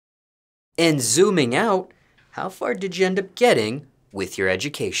And zooming out, how far did you end up getting with your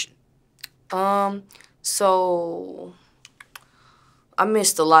education? So I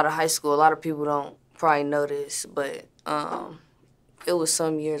missed a lot of high school. A lot of people don't probably know this, but it was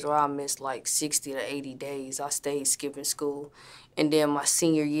some years where I missed like 60 to 80 days. I stayed skipping school. And then my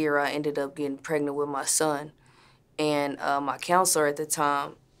senior year, I ended up getting pregnant with my son. And my counselor at the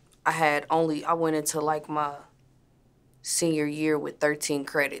time, I went into like my senior year with 13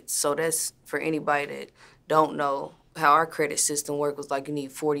 credits. So that's for anybody that don't know how our credit system works. Was like you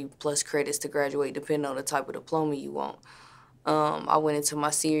need 40 plus credits to graduate depending on the type of diploma you want. I went into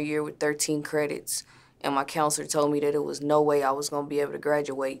my senior year with 13 credits, and my counselor told me that it was no way I was going to be able to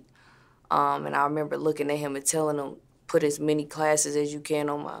graduate. And I remember looking at him and telling him, put as many classes as you can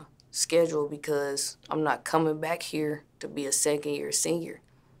on my schedule because I'm not coming back here to be a second year senior.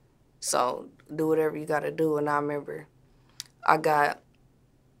 So do whatever you got to do. And I remember I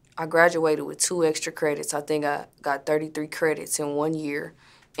graduated with 2 extra credits. I think I got 33 credits in 1 year,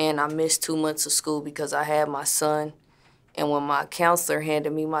 and I missed 2 months of school because I had my son. And when my counselor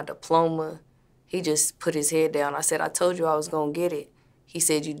handed me my diploma, he just put his head down. I said, I told you I was going to get it. He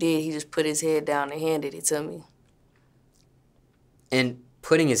said, you did. He just put his head down and handed it to me. And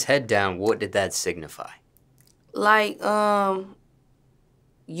putting his head down, what did that signify? Like,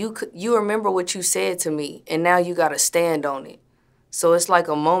 you remember what you said to me, and now you got to stand on it. So it's like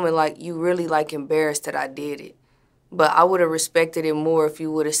a moment like you really like embarrassed that I did it. But I would have respected it more if you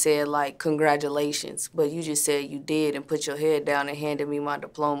would have said, like, congratulations. But you just said you did and put your head down and handed me my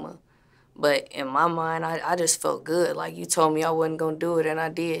diploma. But in my mind, I just felt good. Like, you told me I wasn't going to do it, and I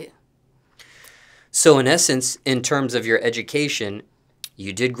did. So in essence, in terms of your education,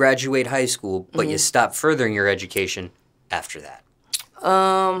 you did graduate high school, but you stopped furthering your education after that.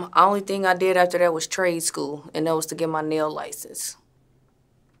 Only thing I did after that was trade school, and that was to get my nail license.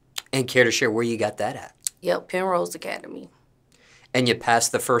 And care to share where you got that at? Yep, Penrose Academy. And you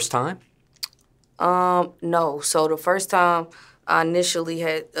passed the first time? No. So the first time I initially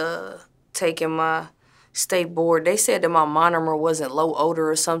had taken my state board, they said that my monomer wasn't low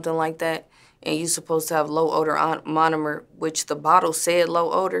odor or something like that, and you're supposed to have low odor monomer, which the bottle said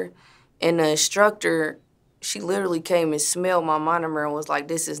low odor, and the instructor, she literally came and smelled my monomer and was like,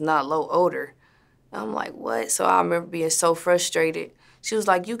 this is not low odor. And I'm like, what? So I remember being so frustrated. She was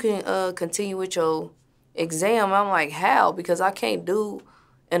like, you can continue with your exam. I'm like, how? Because I can't do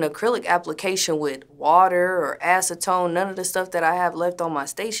an acrylic application with water or acetone, none of the stuff that I have left on my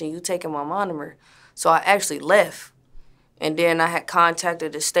station. You taking my monomer. So I actually left. And then I had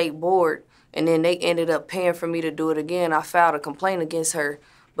contacted the state board, and then they ended up paying for me to do it again. I filed a complaint against her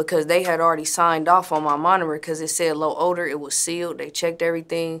because they had already signed off on my monomer because it said low odor. It was sealed. They checked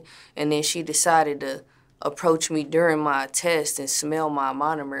everything, and then she decided to approach me during my test and smell my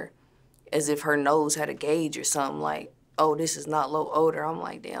monomer as if her nose had a gauge or something, like, oh, this is not low odor. I'm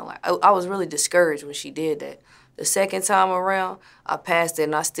like, damn. Like, I was really discouraged when she did that. The second time around, I passed it,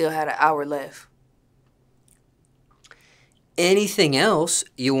 and I still had an hour left. Anything else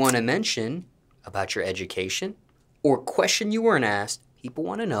you want to mention about your education or question you weren't asked? People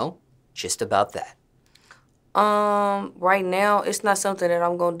want to know just about that. Right now, it's not something that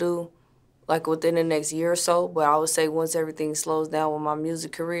I'm going to do like within the next year or so, but I would say once everything slows down with my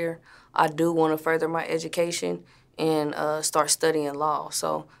music career, I do want to further my education and start studying law.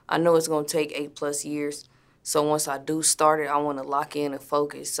 So I know it's going to take 8+ years. So once I do start it, I want to lock in and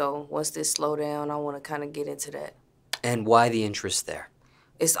focus. So once this slow down, I want to kind of get into that. And why the interest there?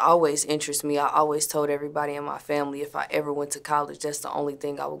 It's always interested me. I always told everybody in my family if I ever went to college, that's the only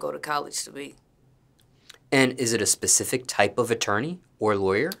thing I would go to college to be. And is it a specific type of attorney or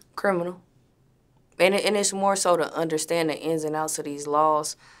lawyer? Criminal. And it's more so to understand the ins and outs of these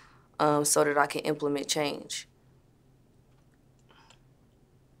laws so that I can implement change.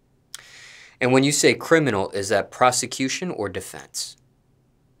 And when you say criminal, is that prosecution or defense?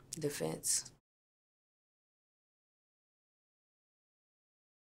 Defense.